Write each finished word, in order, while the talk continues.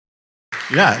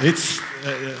Yeah, it's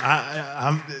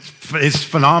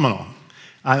phenomenal.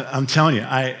 I'm telling you,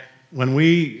 when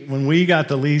we got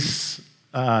the lease,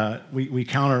 we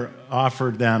counter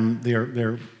offered them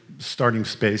their starting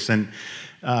space and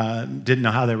didn't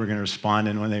know how they were going to respond.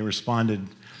 And when they responded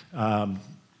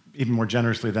even more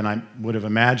generously than I would have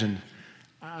imagined,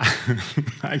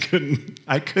 I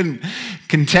couldn't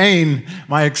contain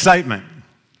my excitement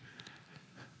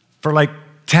for like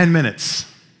 10 minutes.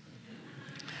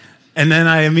 And then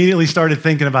I immediately started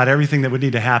thinking about everything that would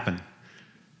need to happen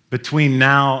between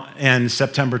now and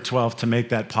September 12th to make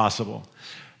that possible.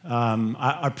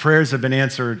 Our prayers have been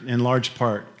answered in large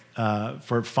part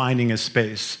for finding a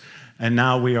space. And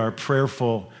now we are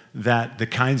prayerful that the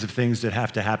kinds of things that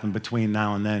have to happen between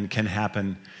now and then can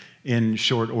happen in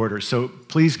short order. So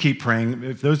please keep praying.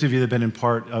 If those of you that have been in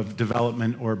part of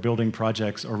development or building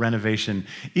projects or renovation,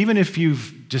 even if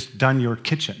you've just done your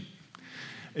kitchen,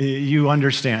 you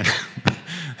understand.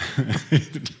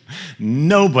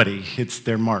 Nobody hits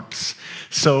their marks.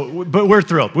 So, but we're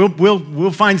thrilled.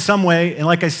 We'll find some way, and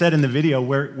like I said in the video,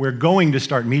 we're going to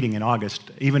start meeting in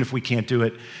August, even if we can't do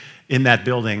it in that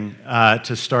building,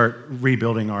 to start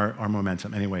rebuilding our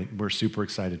momentum. Anyway, we're super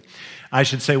excited. I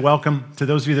should say welcome to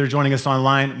those of you that are joining us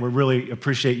online. We really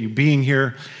appreciate you being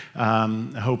here.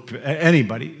 I hope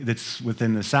anybody that's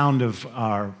within the sound of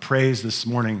our praise this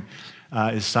morning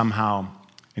is somehow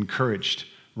encouraged,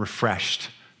 refreshed,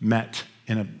 met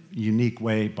in a unique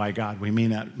way by God. We mean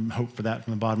that and hope for that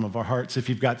from the bottom of our hearts. If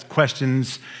you've got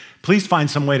questions, please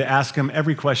find some way to ask them.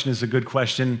 Every question is a good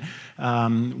question.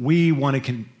 We want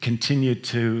to continue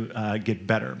to get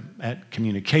better at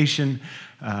communication,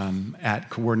 at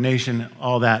coordination,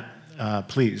 all that.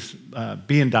 Please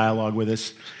be in dialogue with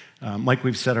us. Like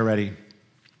we've said already,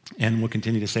 and we'll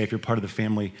continue to say, if you're part of the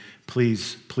family,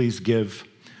 please give.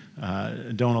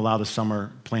 Don't allow the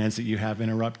summer plans that you have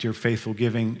interrupt your faithful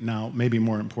giving now, maybe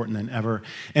more important than ever.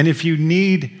 And if you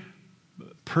need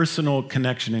personal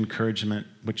connection encouragement,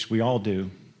 which we all do,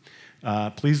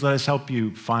 please let us help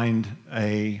you find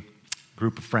a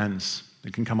group of friends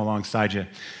that can come alongside you.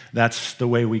 That's the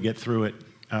way we get through it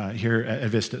here at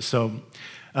Vista. So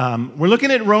we're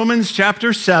looking at Romans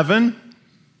chapter 7.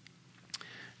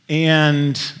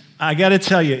 And I got to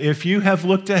tell you, if you have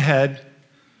looked ahead,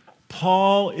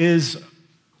 Paul is,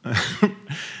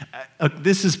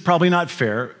 this is probably not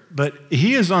fair, but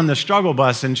he is on the struggle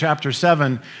bus in chapter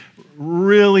 7,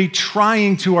 really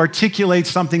trying to articulate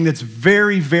something that's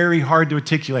very, very hard to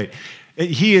articulate.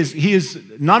 He is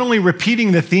not only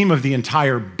repeating the theme of the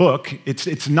entire book,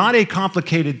 it's not a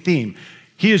complicated theme.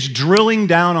 He is drilling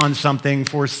down on something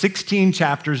for 16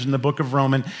 chapters in the book of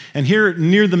Romans, and here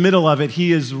near the middle of it,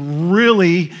 he is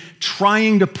really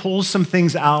trying to pull some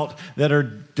things out that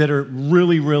are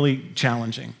really, really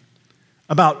challenging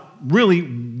about really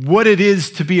what it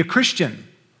is to be a Christian.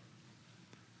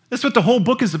 That's what the whole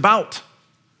book is about.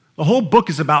 The whole book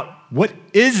is about what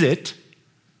is it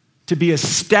to be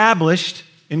established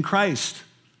in Christ.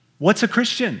 What's a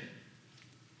Christian?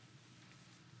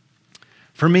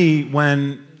 For me,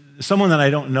 when someone that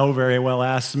I don't know very well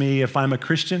asks me if I'm a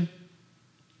Christian,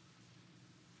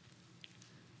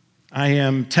 I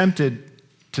am tempted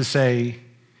to say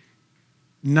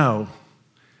no,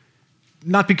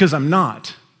 not because I'm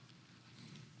not,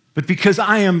 but because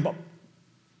I am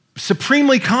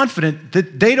supremely confident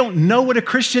that they don't know what a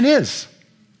Christian is.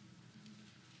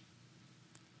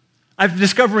 I'm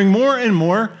discovering more and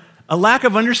more a lack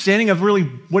of understanding of really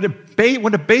what a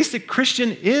basic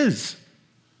Christian is.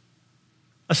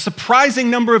 A surprising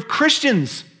number of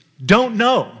Christians don't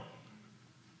know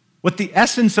what the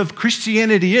essence of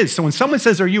Christianity is. So when someone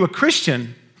says, "Are you a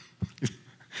Christian?"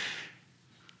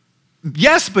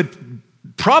 Yes, but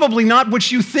probably not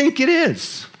what you think it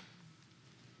is.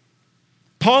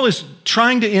 Paul is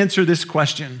trying to answer this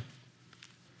question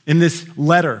in this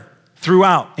letter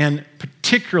throughout, and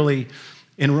particularly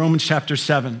in Romans chapter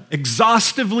 7,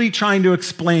 exhaustively trying to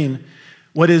explain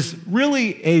what is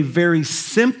really a very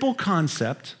simple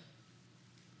concept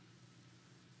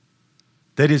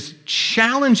that is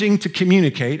challenging to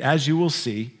communicate, as you will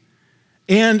see,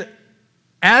 and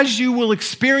as you will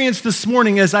experience this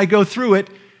morning as I go through it,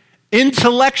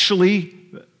 intellectually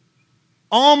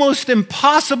almost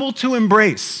impossible to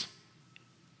embrace.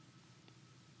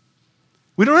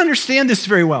 We don't understand this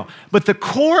very well, but the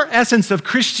core essence of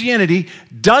Christianity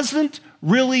doesn't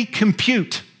really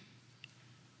compute.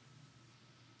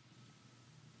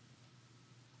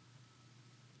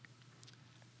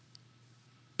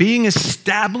 Being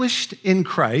established in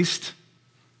Christ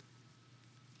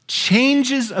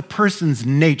changes a person's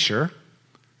nature.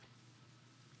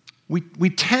 We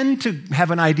tend to have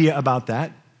an idea about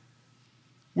that.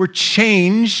 We're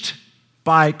changed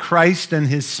by Christ and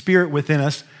his Spirit within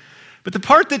us. But the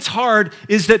part that's hard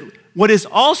is that what is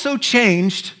also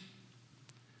changed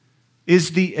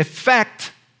is the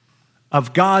effect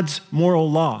of God's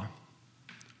moral law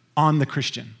on the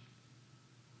Christian.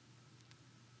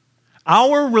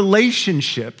 Our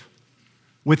relationship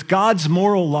with God's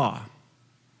moral law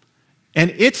and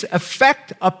its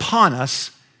effect upon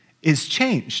us is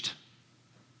changed.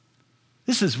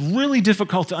 This is really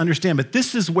difficult to understand, but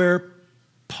this is where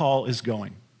Paul is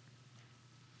going.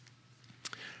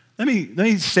 Let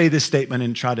me say this statement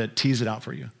and try to tease it out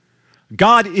for you.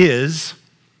 God is,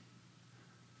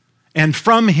 and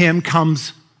from him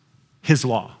comes his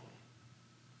law.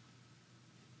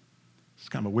 It's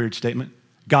kind of a weird statement.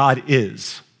 God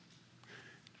is.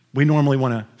 We normally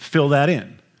want to fill that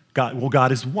in.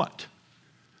 God is what?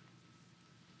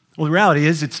 Well, the reality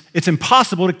is it's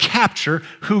impossible to capture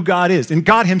who God is. And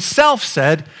God himself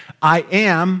said, I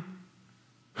am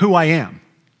who I am.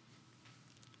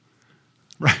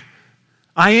 Right?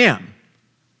 I am.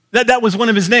 That was one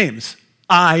of his names.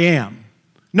 I am.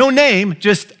 No name,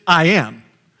 just I am.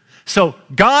 So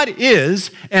God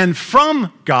is, and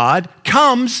from God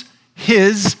comes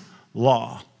his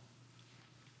law.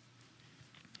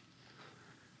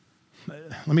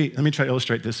 Let me try to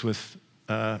illustrate this with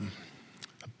a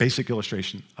basic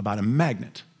illustration about a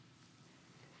magnet.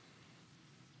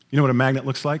 You know what a magnet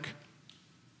looks like?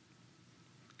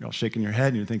 You're all shaking your head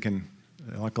and you're thinking,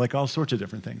 they look like all sorts of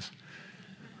different things.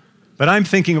 But I'm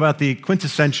thinking about the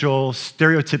quintessential,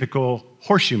 stereotypical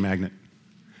horseshoe magnet.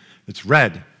 It's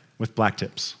red with black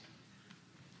tips.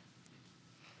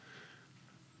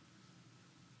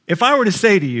 If I were to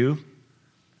say to you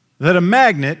that a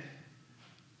magnet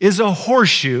is a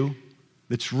horseshoe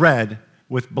that's red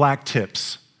with black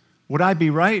tips, would I be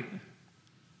right?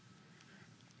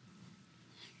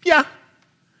 Yeah.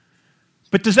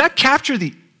 But does that capture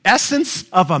the essence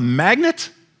of a magnet?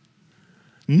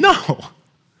 No.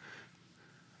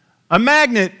 A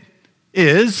magnet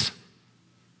is,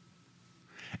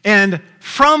 and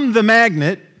from the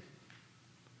magnet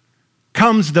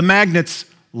comes the magnet's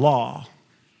law.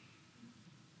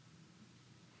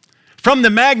 From the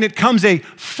magnet comes a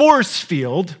force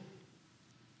field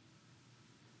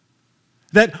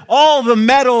that all the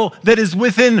metal that is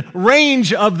within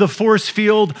range of the force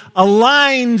field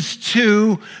aligns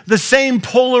to the same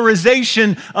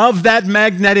polarization of that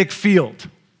magnetic field,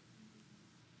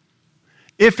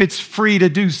 if it's free to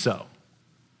do so.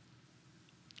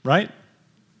 Right?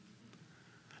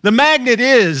 The magnet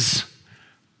is,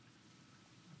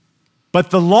 but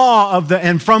the law of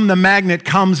and from the magnet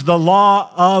comes the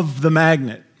law of the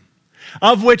magnet,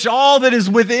 of which all that is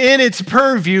within its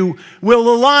purview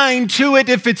will align to it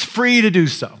if it's free to do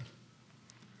so.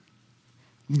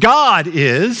 God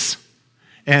is,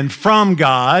 and from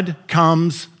God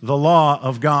comes the law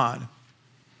of God.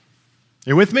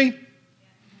 You with me?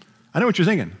 I know what you're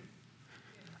thinking.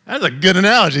 That's a good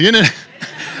analogy, isn't it?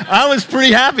 I was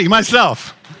pretty happy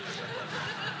myself.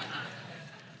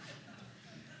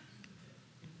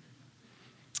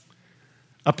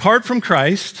 Apart from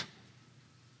Christ,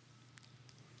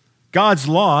 God's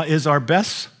law is our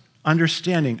best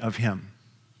understanding of him.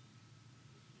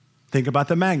 Think about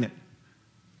the magnet.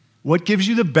 What gives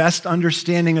you the best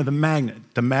understanding of the magnet?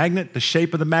 The magnet, the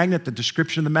shape of the magnet, the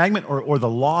description of the magnet, or the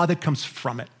law that comes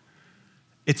from it?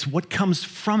 It's what comes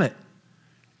from it.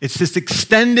 It's this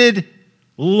extended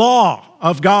law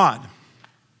of God.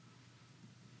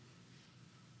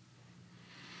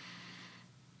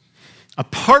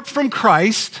 Apart from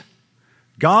Christ,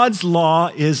 God's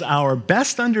law is our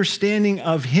best understanding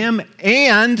of him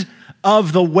and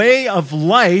of the way of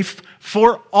life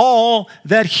for all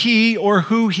that he or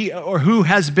who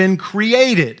has been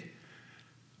created.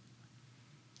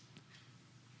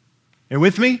 Are you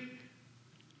with me?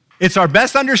 It's our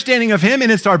best understanding of him,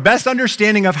 and it's our best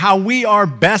understanding of how we are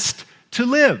best to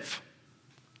live.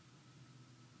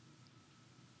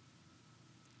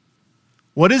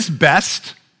 What is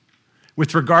best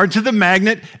with regard to the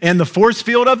magnet and the force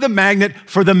field of the magnet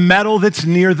for the metal that's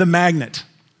near the magnet?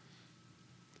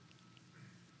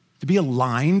 To be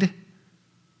aligned,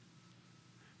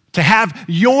 to have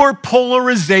your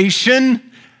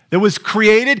polarization that was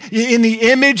created in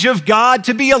the image of God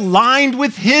to be aligned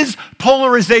with his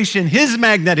polarization, his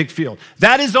magnetic field.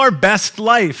 That is our best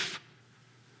life.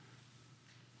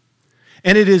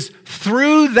 And it is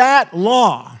through that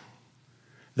law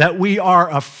that we are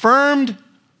affirmed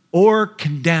or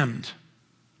condemned.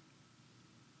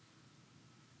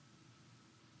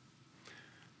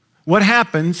 What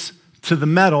happens to the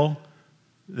metal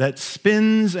that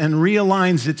spins and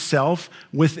realigns itself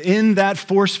within that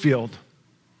force field?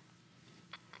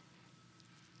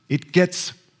 it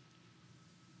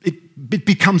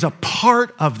becomes a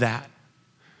part of that,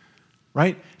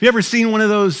 right? Have you ever seen one of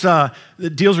those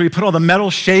deals where you put all the metal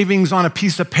shavings on a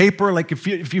piece of paper? Like if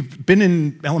you've been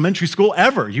in elementary school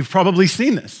ever, you've probably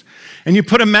seen this. And you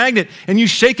put a magnet and you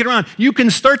shake it around. You can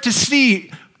start to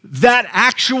see that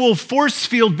actual force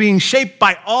field being shaped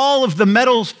by all of the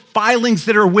metal filings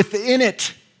that are within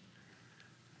it.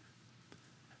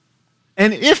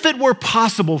 And if it were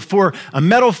possible for a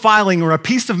metal filing or a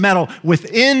piece of metal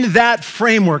within that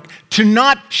framework to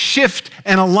not shift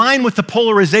and align with the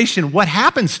polarization, what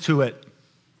happens to it?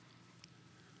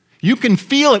 You can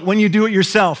feel it when you do it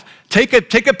yourself. Take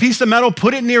a piece of metal,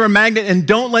 put it near a magnet, and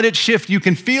don't let it shift. You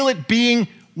can feel it being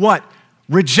what?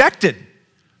 Rejected,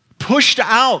 pushed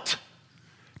out,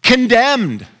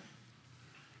 condemned.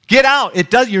 Get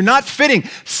out. You're not fitting.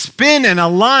 Spin and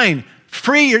align.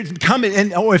 Free or come,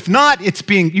 and or if not,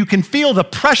 you can feel the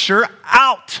pressure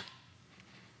out.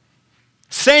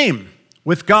 Same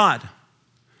with God.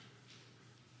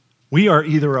 We are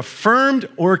either affirmed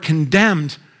or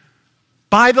condemned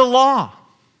by the law.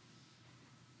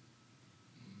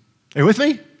 Are you with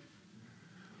me?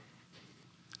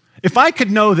 If I could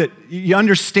know that you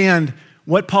understand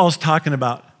what Paul's talking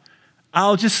about,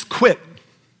 I'll just quit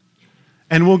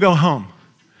and we'll go home.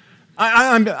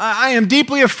 I am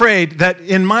deeply afraid that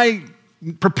in my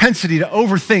propensity to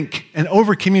overthink and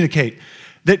overcommunicate,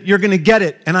 that you're going to get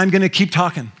it and I'm going to keep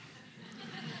talking.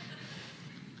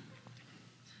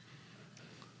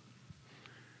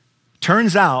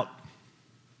 Turns out,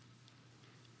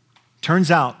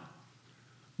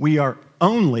 we are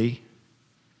only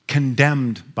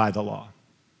condemned by the law.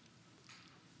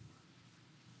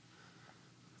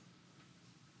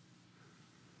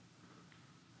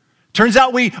 Turns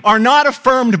out we are not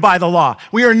affirmed by the law.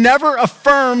 We are never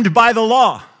affirmed by the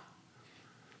law.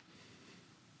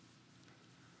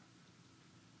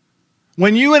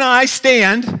 When you and I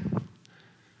stand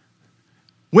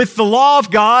with the law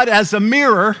of God as a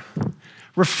mirror,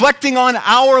 reflecting on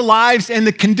our lives and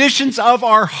the conditions of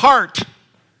our heart,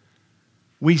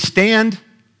 we stand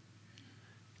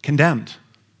condemned.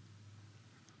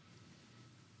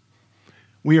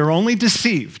 We are only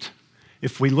deceived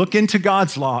if we look into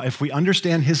God's law, if we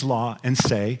understand his law and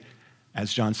say,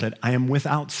 as John said, I am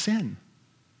without sin.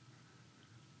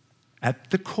 At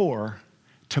the core,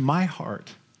 to my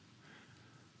heart,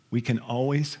 we can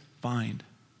always find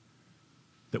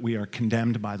that we are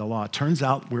condemned by the law. It turns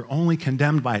out we're only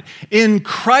condemned by it. In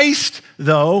Christ,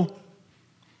 though,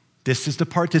 this is the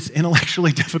part that's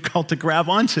intellectually difficult to grab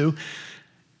onto.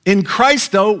 In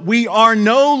Christ, though, we are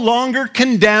no longer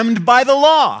condemned by the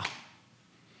law.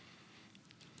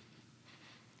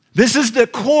 This is the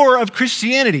core of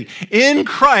Christianity. In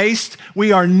Christ,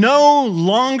 we are no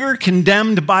longer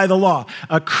condemned by the law.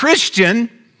 A Christian,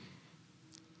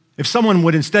 if someone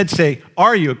would instead say,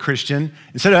 are you a Christian?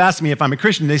 Instead of asking me if I'm a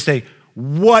Christian, they say,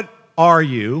 what are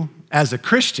you as a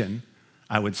Christian?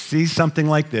 I would see something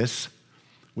like this,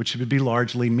 which would be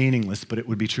largely meaningless, but it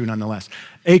would be true nonetheless.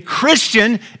 A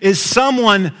Christian is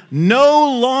someone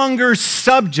no longer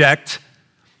subject.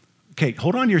 Okay,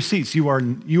 hold on to your seats. You are,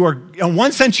 in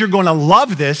one sense, you're going to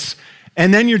love this,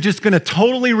 and then you're just going to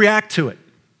totally react to it.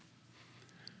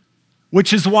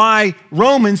 Which is why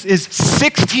Romans is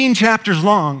 16 chapters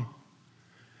long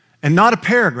and not a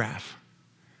paragraph.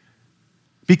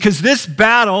 Because this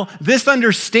battle, this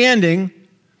understanding,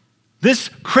 this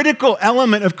critical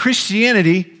element of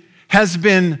Christianity has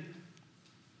been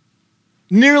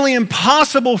nearly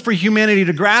impossible for humanity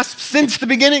to grasp since the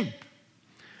beginning.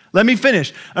 Let me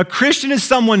finish. A Christian is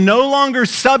someone no longer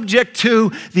subject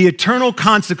to the eternal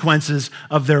consequences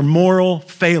of their moral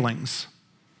failings.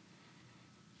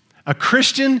 A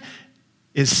Christian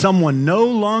is someone no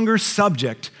longer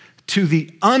subject to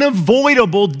the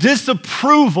unavoidable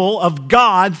disapproval of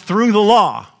God through the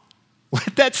law.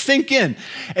 Let that sink in.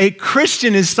 A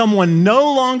Christian is someone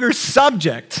no longer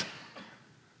subject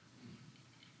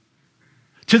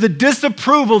to the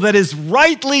disapproval that is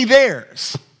rightly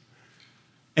theirs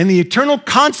and the eternal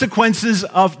consequences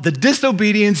of the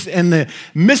disobedience and the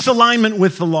misalignment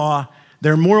with the law,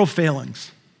 their moral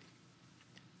failings.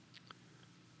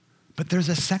 But there's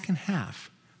a second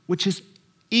half, which is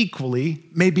equally,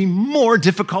 maybe more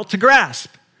difficult to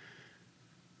grasp.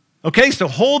 Okay, so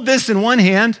hold this in one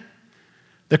hand.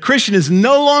 The Christian is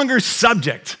no longer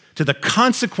subject to the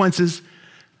consequences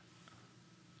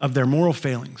of their moral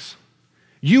failings.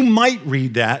 You might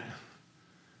read that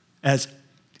as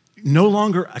no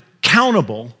longer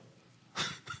accountable.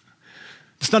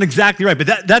 It's not exactly right,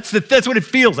 but that's what it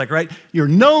feels like, right? You're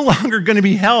no longer going to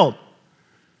be held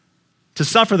to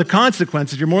suffer the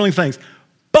consequences of your moral failings.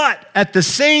 But at the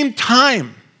same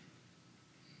time,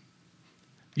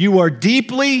 You are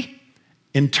deeply,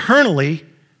 internally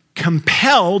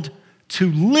compelled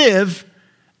to live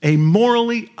a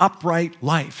morally upright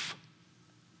life.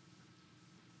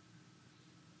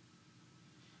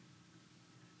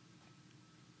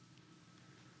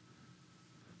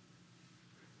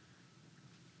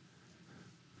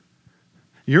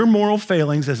 Your moral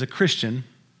failings as a Christian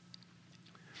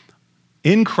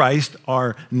in Christ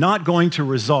are not going to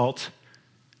result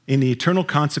in the eternal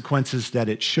consequences that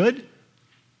it should.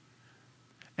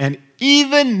 And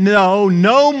even though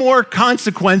no more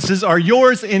consequences are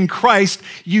yours in Christ,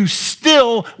 you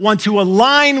still want to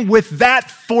align with that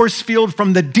force field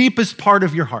from the deepest part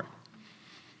of your heart.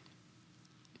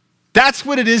 That's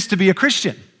what it is to be a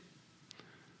Christian.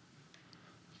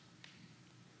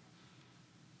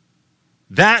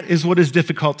 That is what is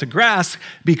difficult to grasp,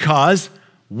 because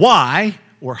why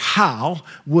or how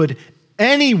would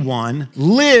anyone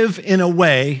live in a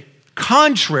way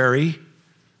contrary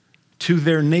to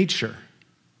their nature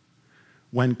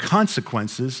when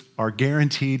consequences are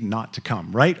guaranteed not to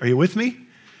come, right? Are you with me?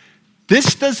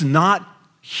 This does not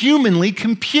humanly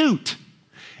compute.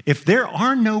 If there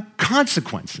are no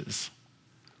consequences,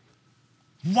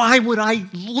 why would I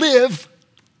live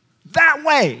that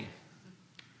way?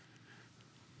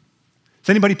 Does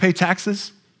anybody pay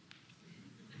taxes?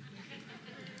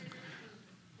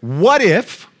 What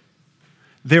if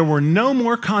there were no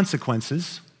more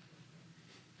consequences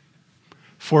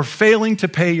for failing to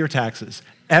pay your taxes?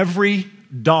 Every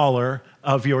dollar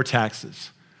of your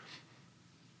taxes.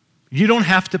 You don't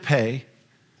have to pay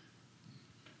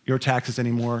your taxes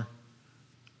anymore.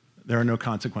 There are no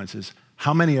consequences.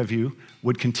 How many of you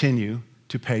would continue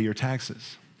to pay your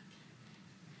taxes?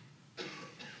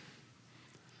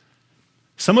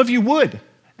 Some of you would,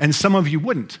 and some of you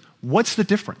wouldn't. What's the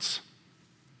difference?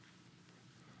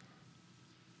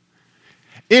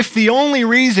 If the only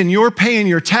reason you're paying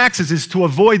your taxes is to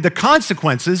avoid the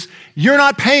consequences, you're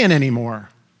not paying anymore.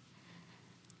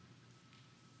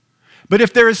 But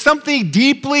if there is something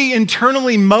deeply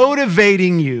internally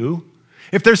motivating you,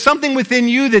 if there's something within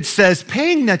you that says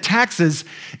paying the taxes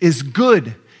is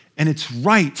good and it's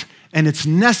right and it's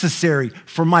necessary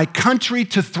for my country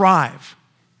to thrive,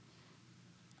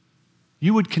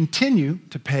 you would continue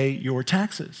to pay your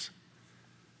taxes.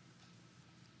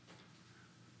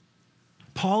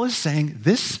 Paul is saying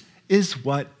this is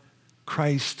what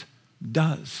Christ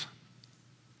does.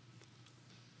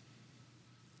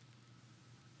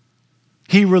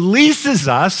 He releases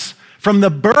us from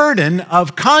the burden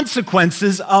of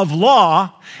consequences of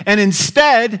law and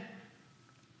instead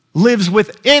lives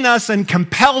within us and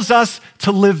compels us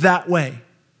to live that way.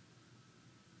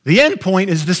 The end point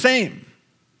is the same.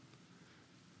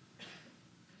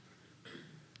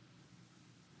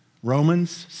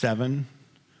 Romans 7,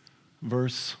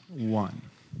 verse 1.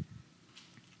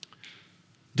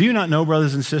 Do you not know,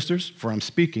 brothers and sisters, for I'm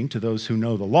speaking to those who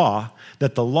know the law,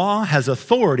 that the law has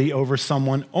authority over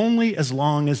someone only as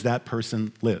long as that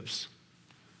person lives?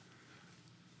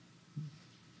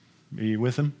 Are you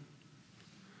with him?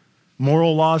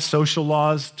 Moral laws, social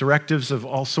laws, directives of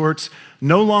all sorts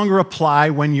no longer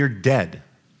apply when you're dead.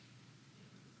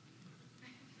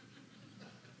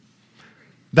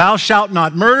 Thou shalt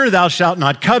not murder, thou shalt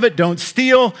not covet, don't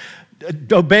steal,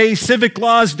 obey civic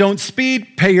laws, don't speed,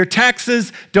 pay your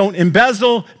taxes, don't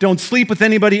embezzle, don't sleep with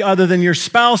anybody other than your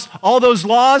spouse. All those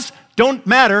laws don't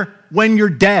matter when you're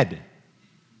dead.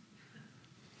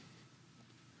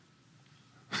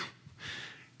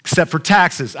 Except for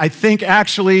taxes. I think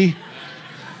actually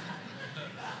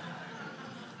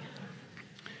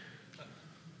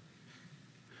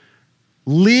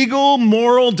legal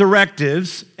moral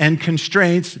directives and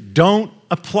constraints don't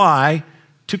apply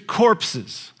to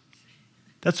corpses.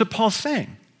 That's what Paul's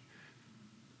saying.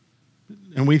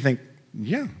 And we think,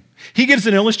 yeah. He gives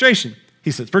an illustration.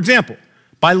 He says, for example,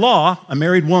 by law, a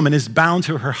married woman is bound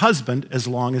to her husband as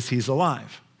long as he's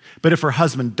alive. But if her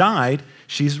husband died,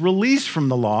 she's released from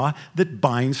the law that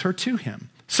binds her to him.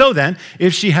 So then,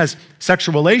 if she has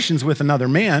sexual relations with another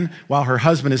man while her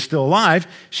husband is still alive,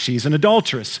 she's an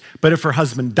adulteress. But if her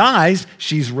husband dies,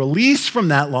 she's released from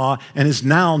that law and is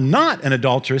now not an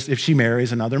adulteress if she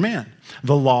marries another man.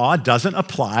 The law doesn't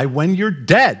apply when you're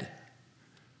dead.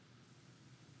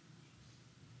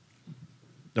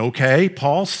 Okay,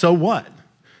 Paul, so what?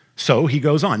 So he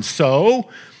goes on. So,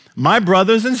 my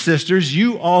brothers and sisters,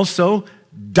 you also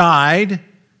died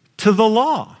to the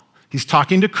law. He's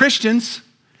talking to Christians.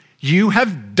 You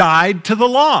have died to the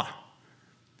law.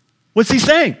 What's he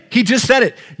saying? He just said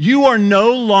it. You are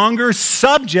no longer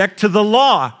subject to the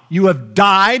law. You have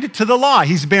died to the law.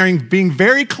 He's being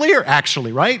very clear,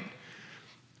 actually, right?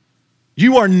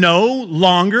 You are no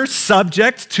longer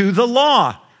subject to the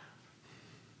law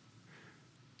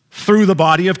through the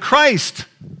body of Christ,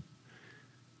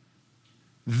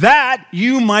 that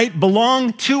you might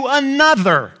belong to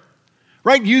another.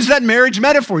 Right? Use that marriage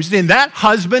metaphor. You're saying that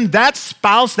husband, that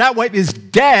spouse, that wife is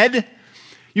dead.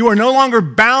 You are no longer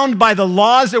bound by the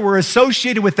laws that were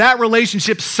associated with that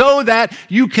relationship so that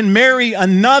you can marry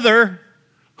another.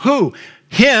 Who?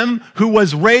 Him who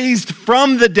was raised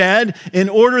from the dead in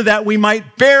order that we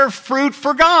might bear fruit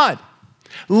for God,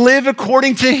 live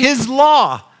according to his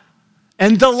law,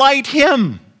 and delight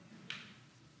him.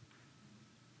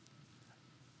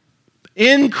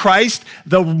 In Christ,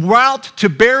 the route to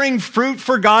bearing fruit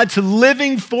for God, to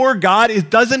living for God, it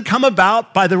doesn't come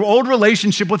about by the old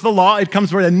relationship with the law. It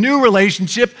comes with a new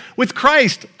relationship with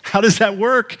Christ. How does that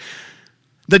work?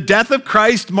 The death of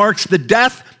Christ marks the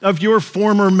death of your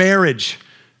former marriage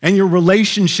and your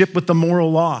relationship with the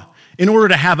moral law. In order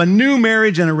to have a new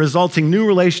marriage and a resulting new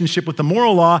relationship with the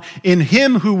moral law in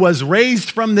him who was raised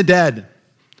from the dead.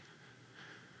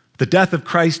 The death of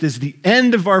Christ is the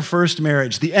end of our first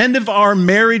marriage, the end of our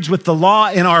marriage with the law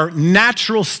in our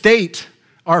natural state,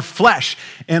 our flesh,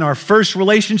 and our first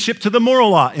relationship to the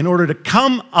moral law. In order to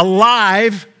come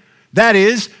alive, that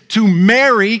is, to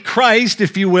marry Christ,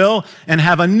 if you will, and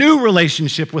have a new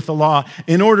relationship with the law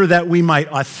in order that we might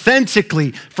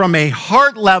authentically, from a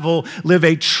heart level, live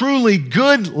a truly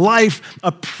good life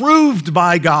approved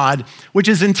by God, which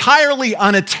is entirely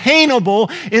unattainable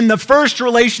in the first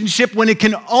relationship when it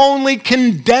can only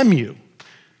condemn you.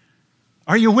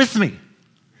 Are you with me?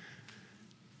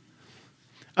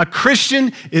 A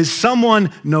Christian is someone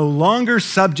no longer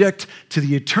subject to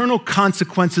the eternal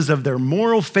consequences of their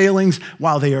moral failings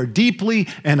while they are deeply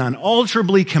and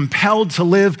unalterably compelled to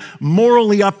live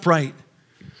morally upright.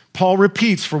 Paul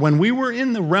repeats, for when we were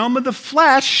in the realm of the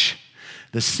flesh,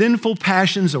 the sinful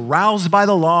passions aroused by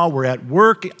the law were at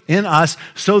work in us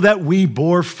so that we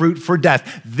bore fruit for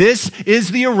death. This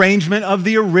is the arrangement of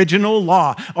the original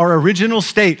law, our original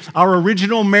state, our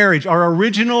original marriage, our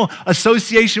original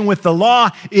association with the law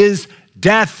is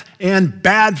death and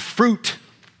bad fruit.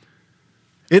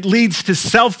 It leads to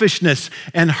selfishness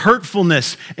and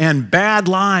hurtfulness and bad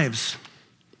lives.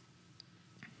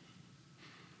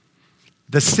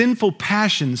 The sinful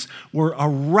passions were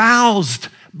aroused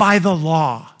by the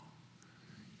law.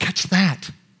 Catch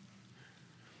that.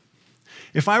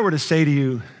 If I were to say to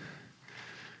you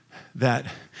that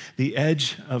the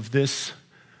edge of this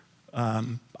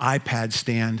iPad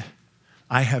stand,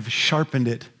 I have sharpened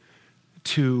it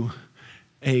to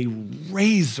a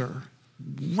razor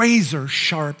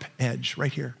sharp edge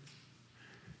right here.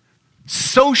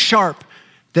 So sharp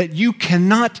that you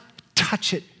cannot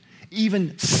touch it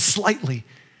even slightly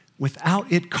without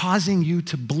it causing you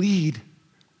to bleed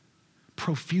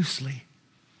profusely.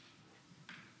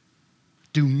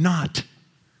 Do not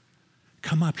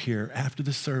come up here after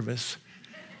the service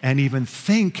and even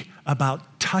think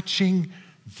about touching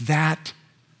that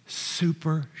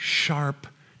super sharp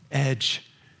edge.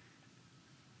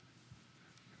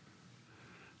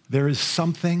 There is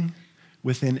something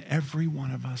within every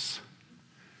one of us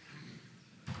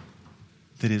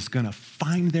that is going to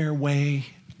find their way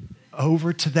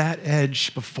over to that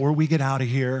edge before we get out of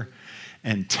here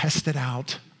and test it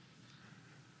out.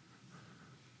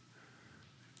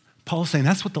 Paul's saying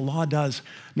that's what the law does.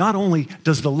 Not only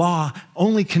does the law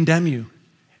only condemn you,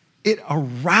 it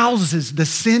arouses the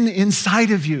sin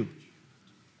inside of you.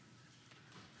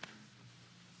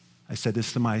 I said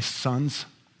this to my sons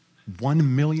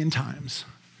 1,000,000 times.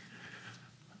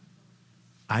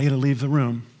 I gotta leave the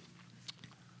room.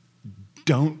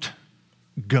 Don't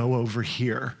go over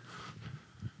here.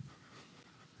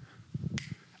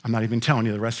 I'm not even telling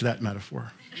you the rest of that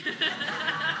metaphor.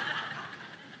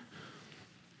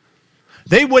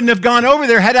 They wouldn't have gone over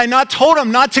there had I not told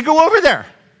them not to go over there.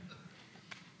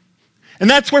 And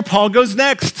that's where Paul goes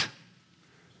next.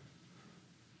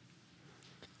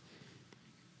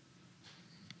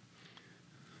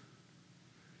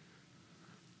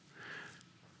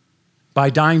 By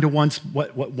dying to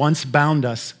what once bound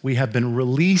us, we have been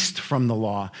released from the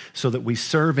law so that we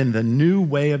serve in the new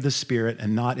way of the Spirit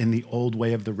and not in the old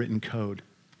way of the written code.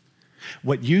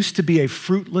 What used to be a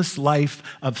fruitless life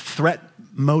of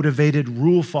threat-motivated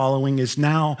rule following is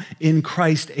now in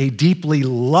Christ a deeply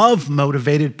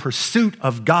love-motivated pursuit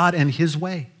of God and His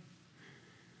way.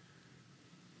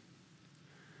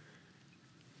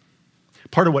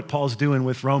 Part of what Paul's doing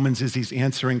with Romans is he's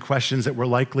answering questions that were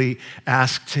likely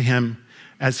asked to him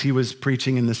as he was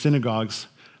preaching in the synagogues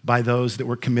by those that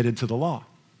were committed to the law.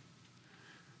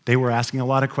 They were asking a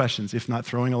lot of questions, if not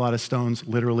throwing a lot of stones,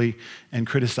 literally, and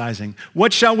criticizing.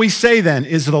 What shall we say then?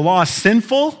 Is the law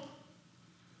sinful?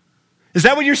 Is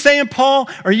that what you're saying, Paul?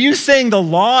 Are you saying the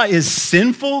law is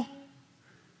sinful?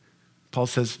 Paul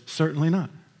says, certainly not.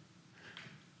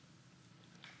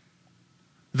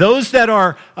 Those that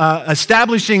are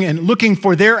establishing and looking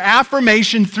for their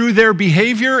affirmation through their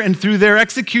behavior and through their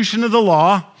execution of the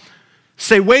law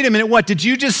say, wait a minute, what? Did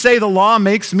you just say the law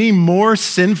makes me more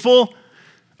sinful?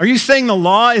 Are you saying the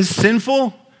law is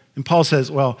sinful? And Paul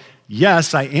says, well,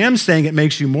 yes, I am saying it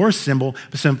makes you more sinful,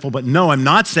 but no, I'm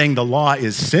not saying the law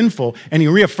is sinful. And he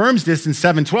reaffirms this in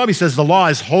 7:12. He says the law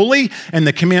is holy and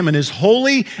the commandment is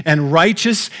holy and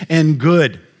righteous and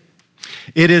good.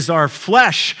 It is our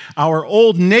flesh, our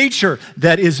old nature,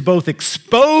 that is both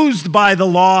exposed by the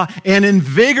law and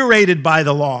invigorated by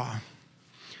the law.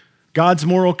 God's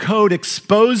moral code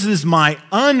exposes my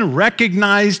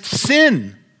unrecognized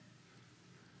sin.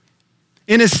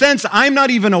 In a sense, I'm not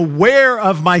even aware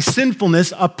of my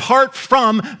sinfulness apart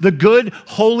from the good,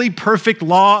 holy, perfect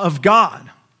law of God.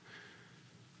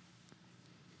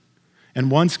 And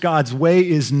once God's way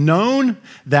is known,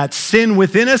 that sin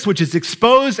within us, which is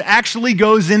exposed, actually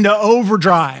goes into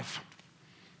overdrive.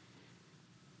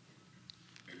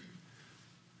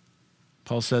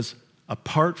 Paul says,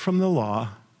 apart from the law,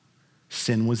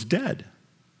 sin was dead.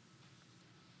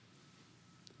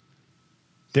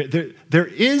 There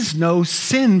is no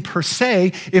sin per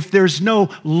se if there's no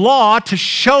law to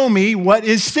show me what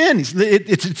is sin.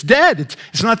 It's dead.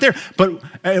 It's not there. But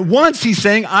once he's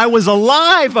saying, I was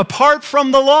alive apart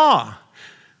from the law.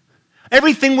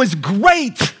 Everything was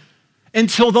great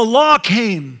until the law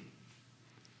came.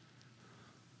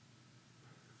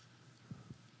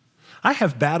 I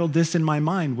have battled this in my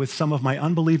mind with some of my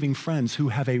unbelieving friends who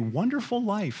have a wonderful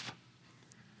life.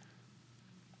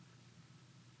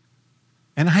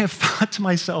 And I have thought to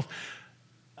myself,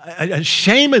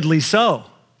 ashamedly so,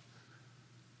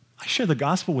 I share the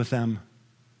gospel with them.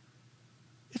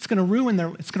 It's going to ruin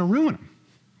them.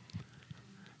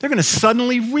 They're going to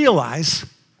suddenly realize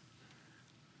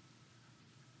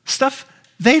stuff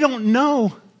they don't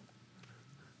know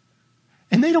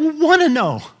and they don't want to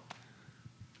know.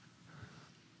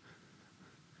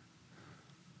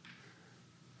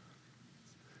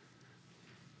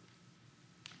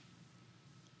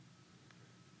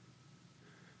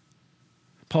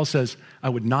 Paul says, I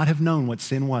would not have known what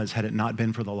sin was had it not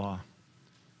been for the law.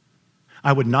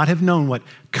 I would not have known what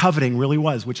coveting really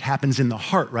was, which happens in the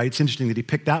heart, right? It's interesting that he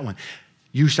picked that one.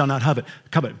 You shall not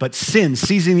covet. But sin,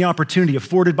 seizing the opportunity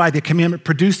afforded by the commandment,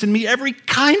 produced in me every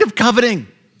kind of coveting.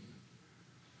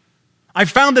 I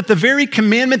found that the very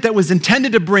commandment that was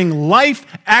intended to bring life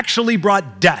actually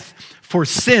brought death. For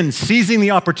sin, seizing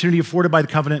the opportunity afforded by the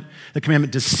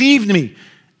commandment deceived me,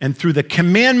 and through the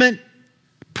commandment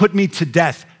put me to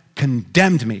death,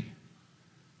 condemned me.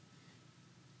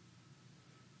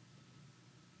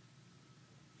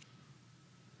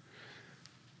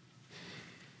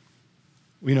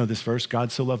 We know this verse,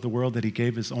 God so loved the world that he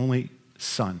gave his only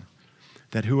Son,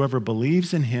 that whoever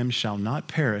believes in him shall not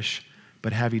perish,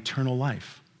 but have eternal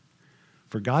life.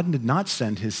 For God did not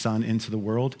send his Son into the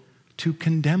world to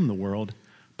condemn the world,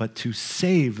 but to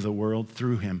save the world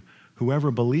through him.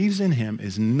 Whoever believes in him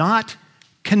is not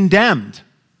condemned.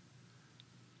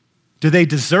 Do they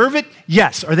deserve it?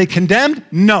 Yes. Are they condemned?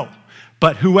 No.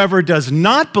 But whoever does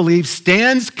not believe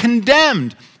stands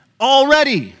condemned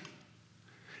already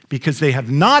because they have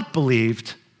not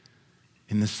believed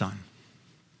in the Son.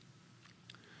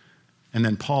 And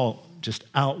then Paul just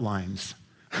outlines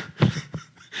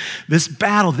this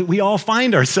battle that we all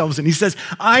find ourselves in. He says,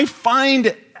 I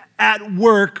find at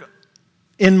work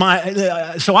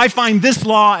so I find this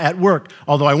law at work.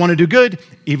 Although I want to do good,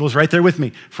 evil's right there with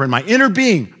me. For in my inner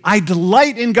being, I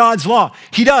delight in God's law.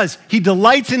 He does. He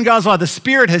delights in God's law. The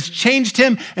Spirit has changed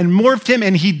him and morphed him,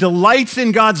 and he delights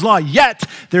in God's law. Yet,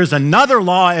 there's another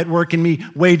law at work in me,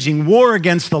 waging war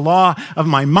against the law of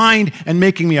my mind and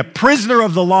making me a prisoner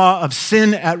of the law of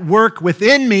sin at work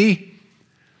within me.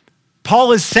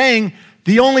 Paul is saying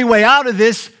the only way out of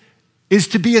this is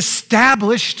to be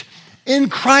established in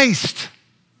Christ.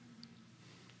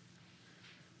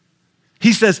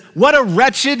 He says, what a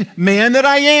wretched man that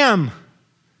I am.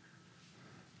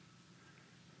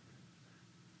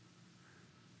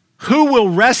 Who will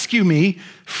rescue me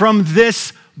from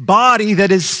this body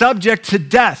that is subject to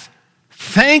death?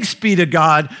 Thanks be to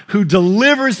God who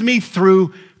delivers me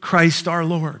through Christ our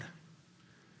Lord.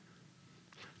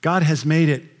 God has made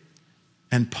it,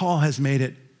 and Paul has made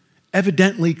it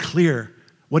evidently clear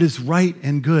what is right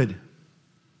and good.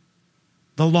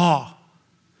 The law.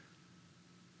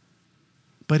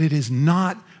 but it is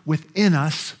not within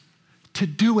us to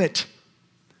do it.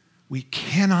 We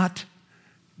cannot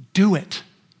do it.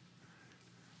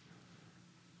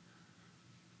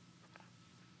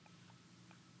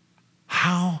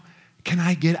 How can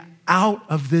I get out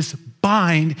of this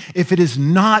bind if it is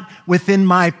not within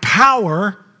my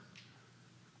power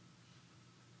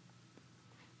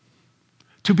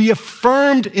to be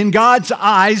affirmed in God's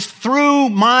eyes through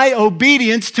my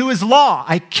obedience to his law?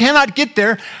 I cannot get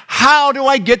there. How do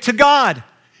I get to God?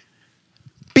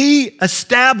 Be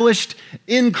established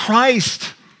in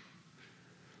Christ.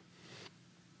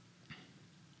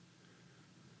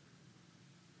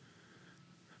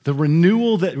 The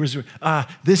renewal that was,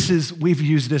 we've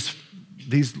used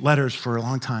these letters for a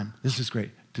long time. This is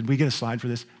great. Did we get a slide for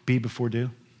this? Be before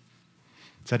do?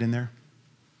 Is that in there?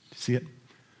 See it?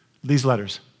 These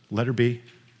letters, letter B,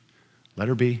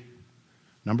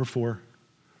 number 4,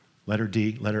 letter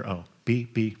D, letter O. Be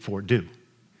before do.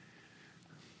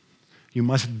 You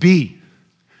must be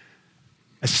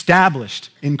established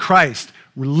in Christ,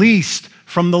 released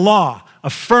from the law,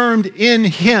 affirmed in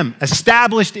him,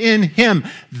 established in him.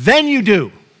 Then you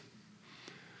do.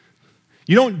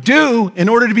 You don't do in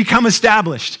order to become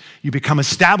established. You become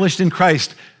established in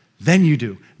Christ. Then you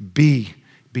do. Be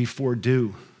before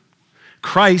do.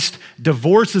 Christ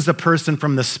divorces a person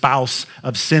from the spouse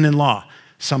of sin and law.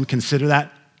 Some consider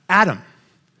that Adam,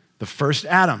 the first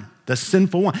Adam, the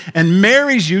sinful one, and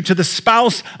marries you to the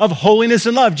spouse of holiness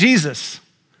and love, Jesus.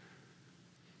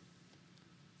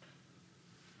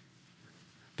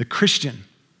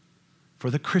 For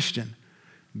the Christian,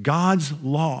 God's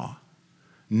law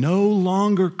no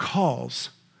longer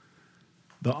calls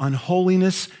the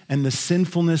unholiness and the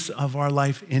sinfulness of our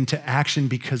life into action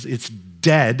because it's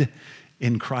dead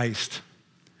in Christ.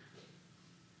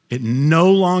 It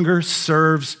no longer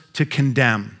serves to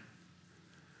condemn.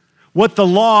 What the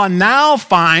law now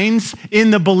finds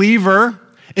in the believer,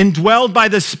 indwelled by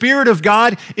the Spirit of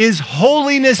God, is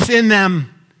holiness in them.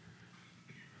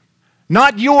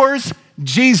 Not yours,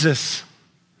 Jesus.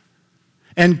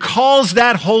 And calls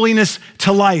that holiness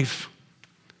to life.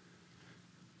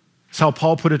 That's how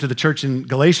Paul put it to the church in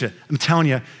Galatia. I'm telling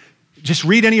you, just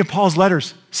read any of Paul's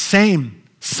letters. Same.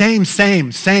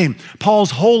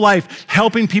 Paul's whole life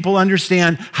helping people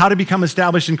understand how to become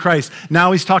established in Christ.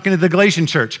 Now he's talking to the Galatian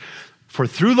church. For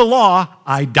through the law,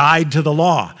 I died to the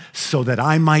law so that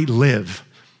I might live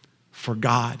for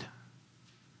God.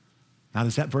 Now,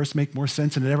 does that verse make more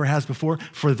sense than it ever has before?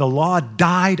 For the law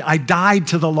died, I died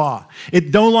to the law.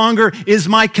 It no longer is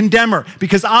my condemner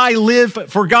because I live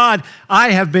for God.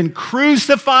 I have been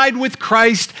crucified with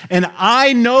Christ and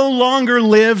I no longer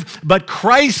live, but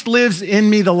Christ lives in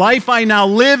me. The life I now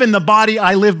live in the body,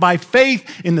 I live by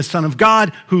faith in the Son of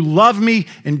God who loved me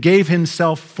and gave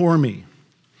himself for me.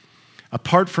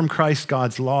 Apart from Christ,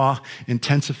 God's law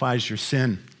intensifies your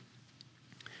sin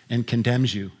and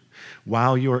condemns you.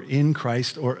 While you're in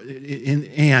Christ, in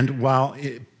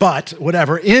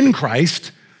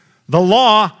Christ, the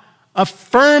law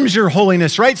affirms your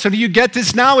holiness, right? So do you get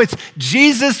this now? It's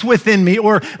Jesus within me,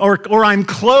 or I'm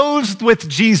clothed with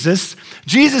Jesus.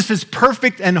 Jesus is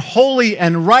perfect and holy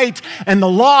and right, and the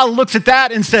law looks at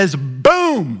that and says,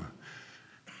 boom,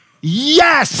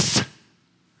 yes!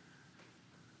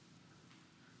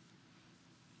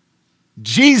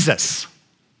 Jesus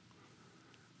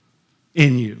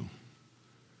in you.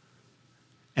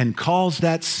 And calls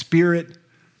that spirit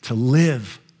to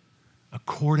live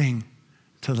according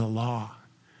to the law.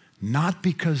 Not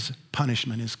because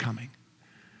punishment is coming,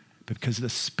 but because the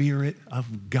Spirit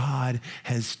of God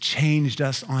has changed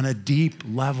us on a deep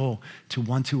level to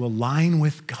want to align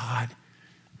with God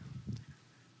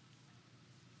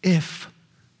if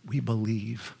we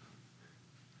believe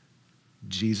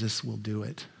Jesus will do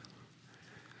it.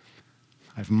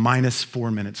 I have minus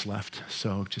 4 minutes left,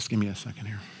 so just give me a second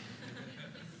here.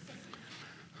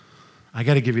 I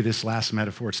got to give you this last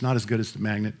metaphor. It's not as good as the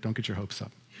magnet. Don't get your hopes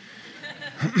up.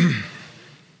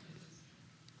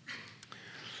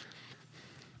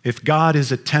 If God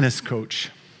is a tennis coach,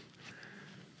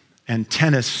 and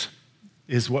tennis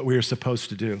is what we are supposed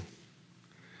to do,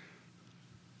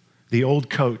 the old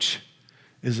coach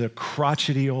is a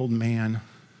crotchety old man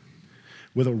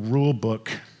with a rule book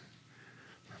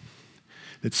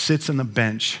that sits on the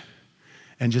bench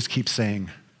and just keeps saying,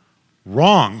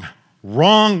 wrong.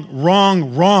 Wrong,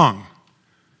 wrong, wrong.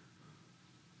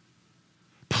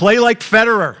 Play like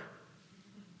Federer.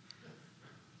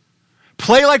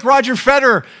 Play like Roger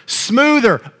Federer.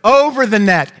 Smoother, over the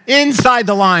net, inside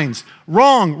the lines.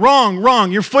 Wrong, wrong,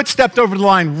 wrong. Your foot stepped over the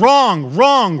line. Wrong,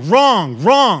 wrong, wrong,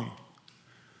 wrong.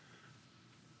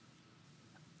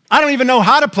 I don't even know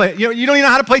how to play. You don't even know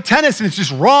how to play tennis, and it's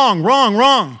just wrong, wrong,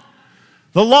 wrong.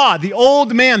 The law, the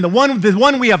old man, the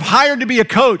one we have hired to be a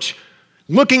coach,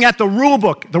 looking at the rule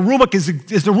book. The rule book,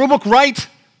 is the rule book right?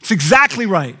 It's exactly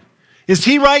right. Is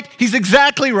he right? He's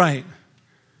exactly right.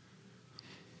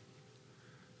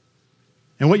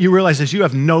 And what you realize is you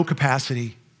have no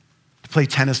capacity to play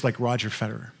tennis like Roger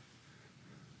Federer.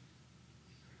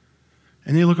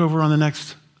 And then you look over on the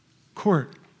next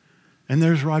court, and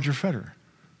there's Roger Federer.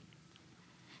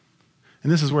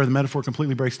 And this is where the metaphor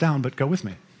completely breaks down, but go with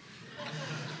me.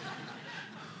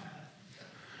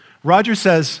 Roger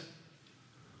says,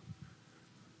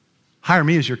 hire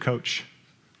me as your coach.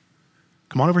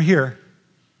 Come on over here.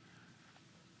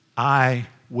 I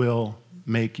will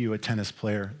make you a tennis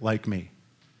player like me.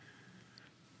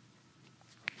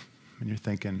 And you're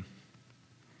thinking,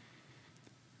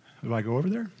 do I go over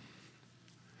there?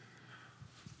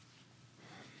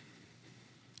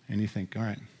 And you think, all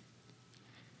right,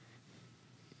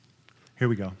 here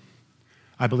we go.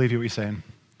 I believe you what you're saying.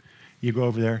 You go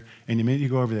over there, and the minute you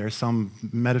go over there, some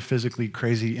metaphysically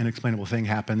crazy, inexplainable thing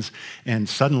happens, and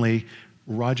suddenly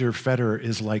Roger Federer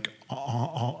is like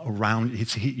all around.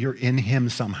 You're in him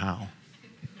somehow.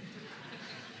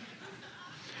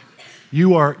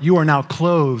 You are now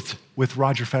clothed with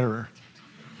Roger Federer.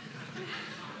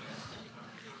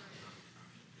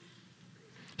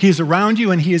 He is around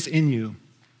you and he is in you.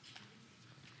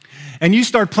 And you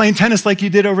start playing tennis like you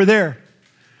did over there.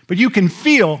 But you can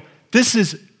feel,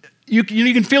 you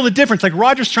can feel the difference. Like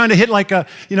Roger's trying to hit like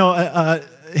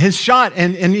his shot,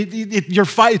 and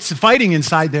it's fighting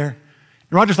inside there.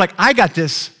 And Roger's like, I got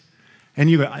this. And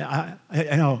you go, I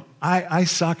know, I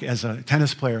suck as a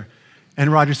tennis player.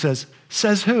 And Roger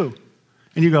says who?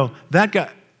 And you go, that guy.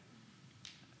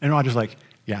 And Roger's like,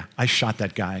 yeah, I shot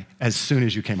that guy as soon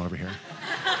as you came over here.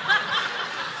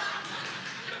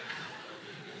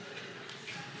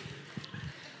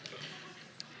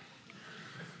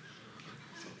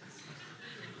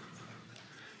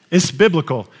 It's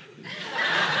biblical.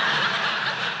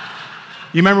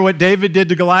 You remember what David did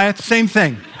to Goliath? Same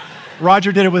thing.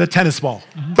 Roger did it with a tennis ball.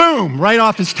 Boom, right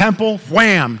off his temple,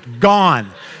 wham, gone.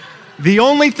 The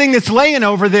only thing that's laying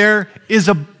over there is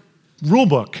a rule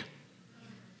book.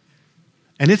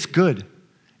 And it's good,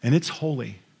 and it's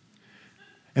holy.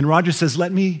 And Roger says,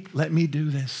 let me do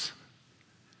this.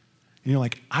 And you're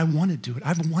like, I want to do it.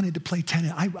 I've wanted to play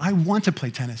tennis. I want to play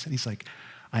tennis. And he's like,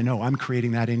 I know, I'm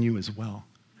creating that in you as well.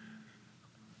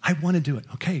 I want to do it.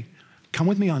 Okay, come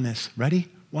with me on this. Ready?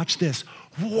 Watch this.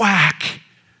 Whack.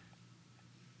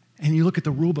 And you look at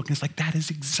the rule book and it's like, that is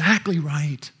exactly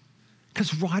right.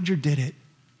 Because Roger did it.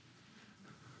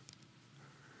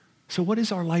 So what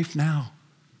is our life now?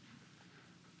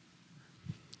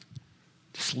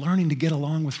 Just learning to get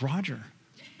along with Roger.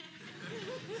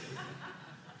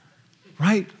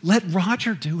 Right? Let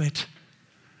Roger do it.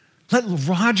 Let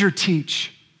Roger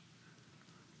teach.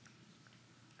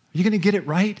 Are you going to get it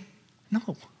right?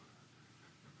 No.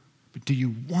 But do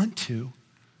you want to?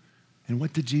 And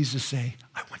what did Jesus say?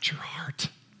 I want your heart.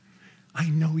 I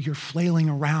know you're flailing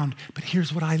around, but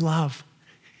here's what I love.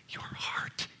 Your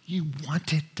heart. You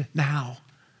want it now.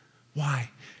 Why?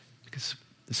 Because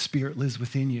the Spirit lives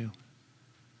within you.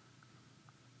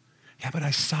 Yeah, but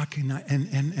I suck and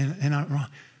I'm wrong.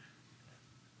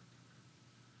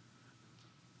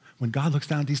 When God looks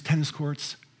down at these tennis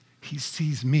courts, he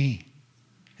sees me.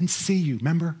 And see you.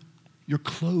 Remember? You're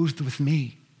clothed with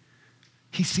me.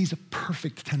 He sees a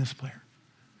perfect tennis player.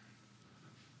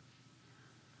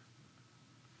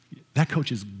 That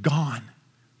coach is gone.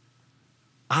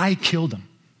 I killed him.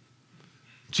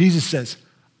 Jesus says,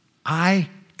 I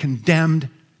condemned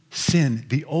sin,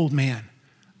 the old man.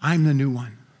 I'm the new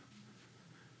one.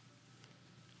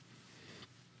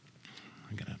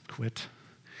 I'm going to quit.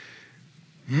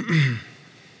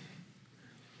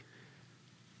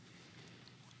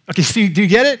 Okay, so do you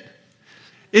get it?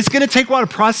 It's going to take a while to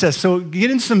process. So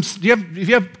get in if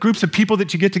you have groups of people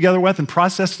that you get together with and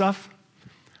process stuff?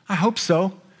 I hope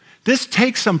so. This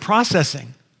takes some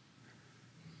processing.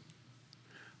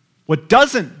 What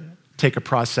doesn't take a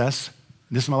process,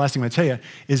 and this is my last thing I'm going to tell you,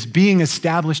 is being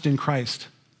established in Christ.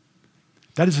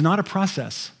 That is not a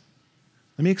process.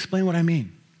 Let me explain what I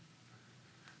mean.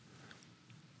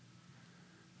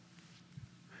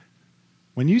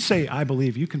 When you say, I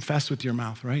believe, you confess with your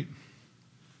mouth, right?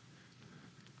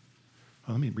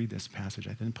 Well, let me read this passage.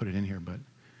 I didn't put it in here, but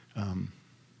I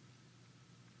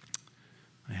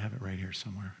have it right here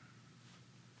somewhere.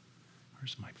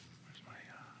 Where's my hold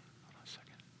on a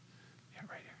second. Yeah,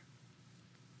 right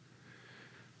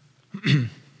here.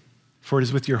 For it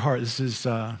is with your heart. This is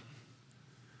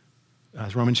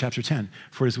Romans chapter 10.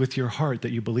 For it is with your heart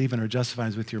that you believe and are justified, it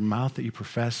is with your mouth that you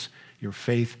profess your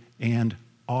faith and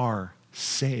are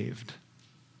saved.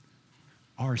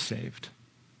 Are saved.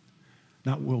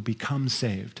 Not will become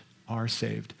saved, are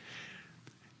saved.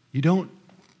 You don't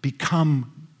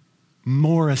become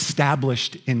more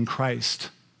established in Christ.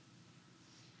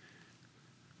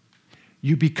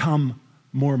 You become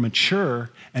more mature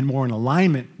and more in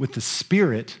alignment with the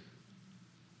Spirit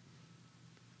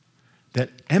that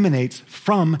emanates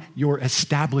from your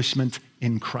establishment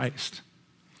in Christ.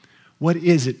 What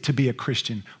is it to be a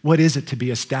Christian? What is it to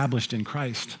be established in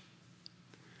Christ?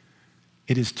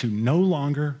 It is to no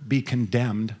longer be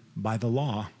condemned by the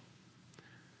law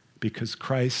because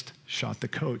Christ shot the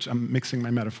coach. I'm mixing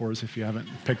my metaphors if you haven't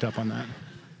picked up on that.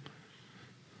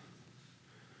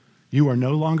 You are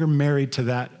no longer married to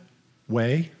that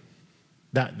way,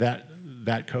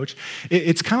 that coach.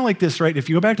 It's kind of like this, right? If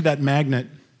you go back to that magnet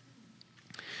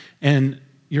and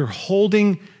you're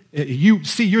holding,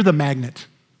 you're the magnet.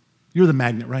 You're the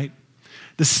magnet, right?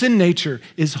 The sin nature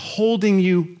is holding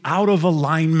you out of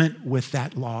alignment with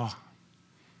that law.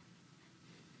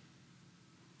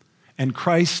 And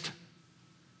Christ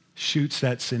shoots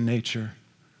that sin nature,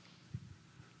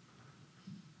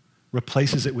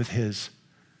 replaces it with his,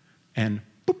 and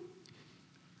boop,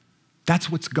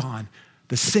 that's what's gone.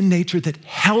 The sin nature that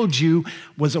held you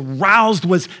was aroused,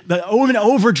 was the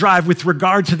overdrive with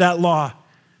regard to that law.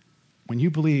 When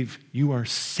you believe, you are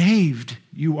saved.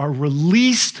 You are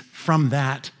released from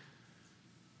that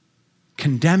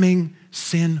condemning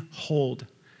sin hold.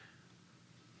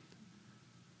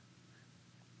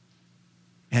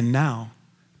 And now,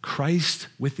 Christ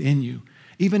within you.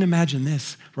 Even imagine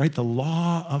this, right? The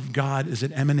law of God as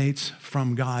it emanates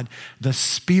from God. The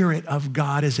Spirit of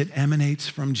God as it emanates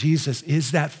from Jesus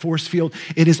is that force field.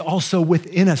 It is also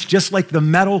within us. Just like the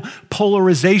metal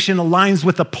polarization aligns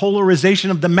with the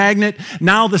polarization of the magnet,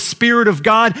 now the Spirit of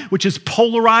God, which is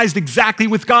polarized exactly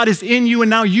with God, is in you, and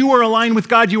now you are aligned with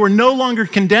God. You are no longer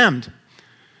condemned.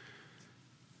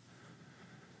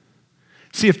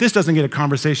 See, if this doesn't get a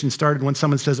conversation started when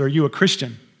someone says, "Are you a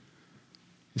Christian?"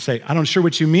 You say, "I'm not sure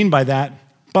what you mean by that,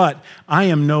 but I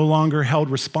am no longer held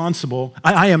responsible.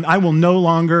 I will no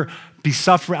longer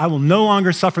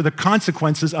suffer the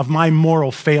consequences of my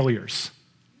moral failures."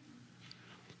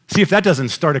 See if that doesn't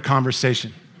start a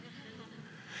conversation.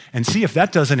 And see if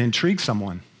that doesn't intrigue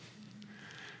someone.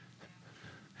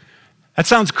 That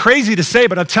sounds crazy to say,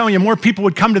 but I'm telling you, more people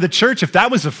would come to the church if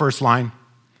that was the first line.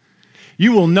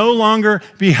 You will no longer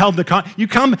be held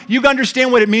you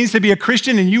understand what it means to be a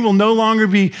Christian, and you will no longer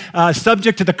be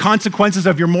subject to the consequences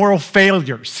of your moral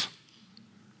failures.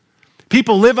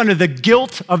 People live under the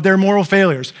guilt of their moral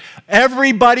failures.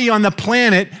 Everybody on the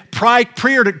planet prior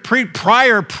to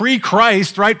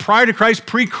Christ,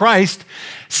 pre-Christ,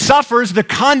 suffers the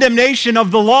condemnation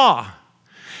of the law.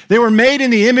 They were made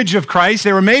in the image of Christ.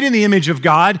 They were made in the image of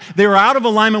God. They were out of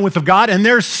alignment with God, and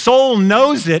their soul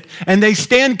knows it, and they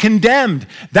stand condemned.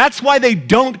 That's why they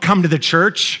don't come to the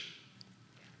church,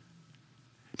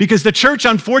 because the church,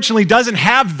 unfortunately, doesn't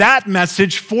have that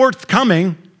message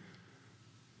forthcoming.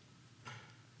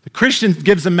 The Christian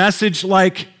gives a message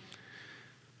like,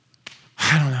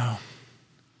 I don't know.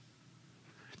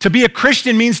 To be a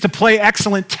Christian means to play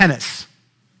excellent tennis,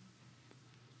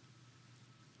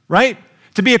 right?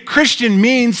 To be a Christian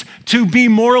means to be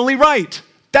morally right.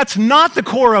 That's not the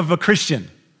core of a Christian.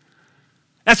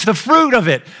 That's the fruit of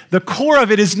it. The core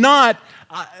of it is not,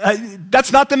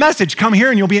 that's not the message. Come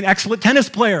here and you'll be an excellent tennis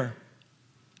player.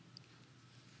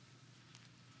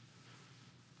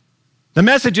 The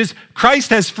message is, Christ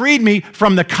has freed me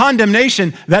from the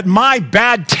condemnation that my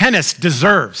bad tennis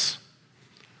deserves.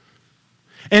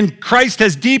 And Christ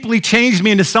has deeply changed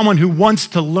me into someone who wants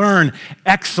to learn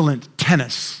excellent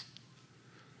tennis.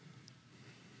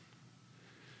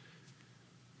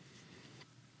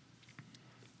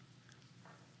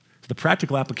 The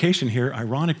practical application here,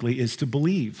 ironically, is to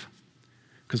believe.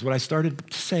 Because what I started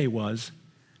to say was,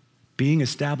 being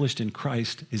established in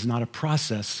Christ is not a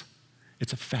process,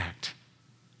 it's a fact.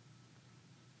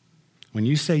 When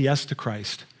you say yes to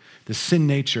Christ, the sin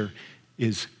nature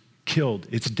is killed,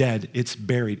 it's dead, it's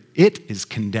buried, it is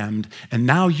condemned, and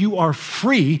now you are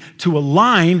free to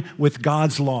align with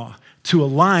God's law, to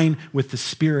align with the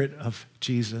Spirit of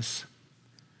Jesus.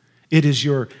 It is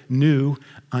your new,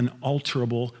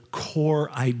 unalterable core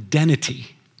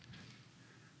identity.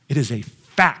 It is a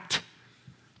fact.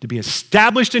 To be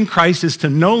established in Christ is to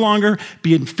no longer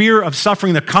be in fear of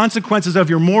suffering the consequences of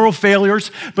your moral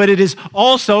failures, but it is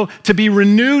also to be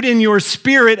renewed in your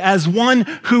spirit as one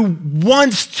who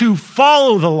wants to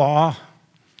follow the law.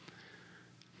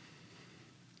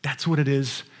 That's what it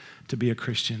is to be a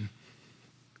Christian.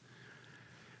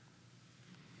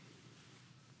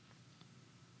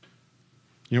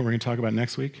 You know what we're going to talk about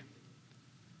next week?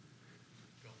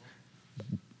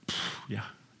 Yeah.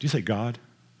 Did you say God?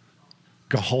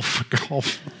 Golf.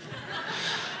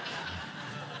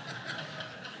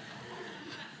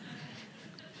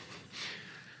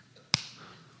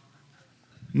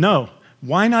 No.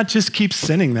 Why not just keep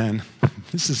sinning then?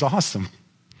 This is awesome.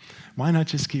 Why not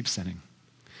just keep sinning?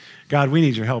 God, we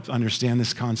need your help to understand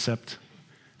this concept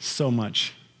so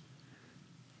much.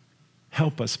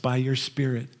 Help us by your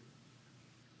Spirit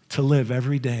to live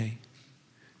every day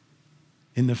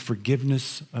in the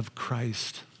forgiveness of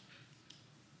Christ,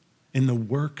 in the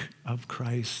work of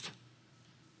Christ.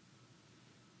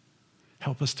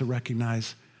 Help us to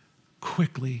recognize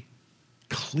quickly,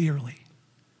 clearly,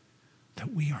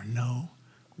 that we are no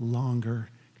longer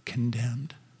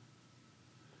condemned.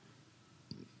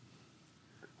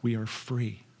 We are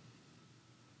free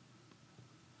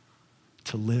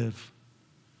to live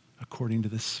according to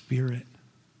the Spirit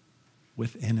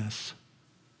within us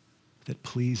that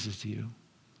pleases you.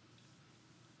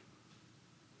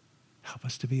 Help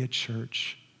us to be a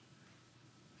church,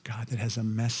 God, that has a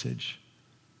message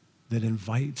that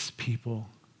invites people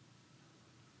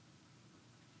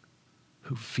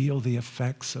who feel the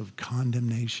effects of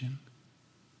condemnation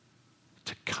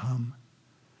to come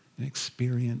and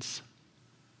experience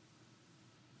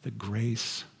the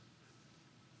grace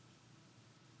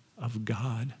of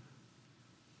God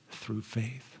through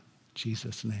faith. In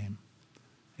Jesus' name,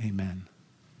 amen.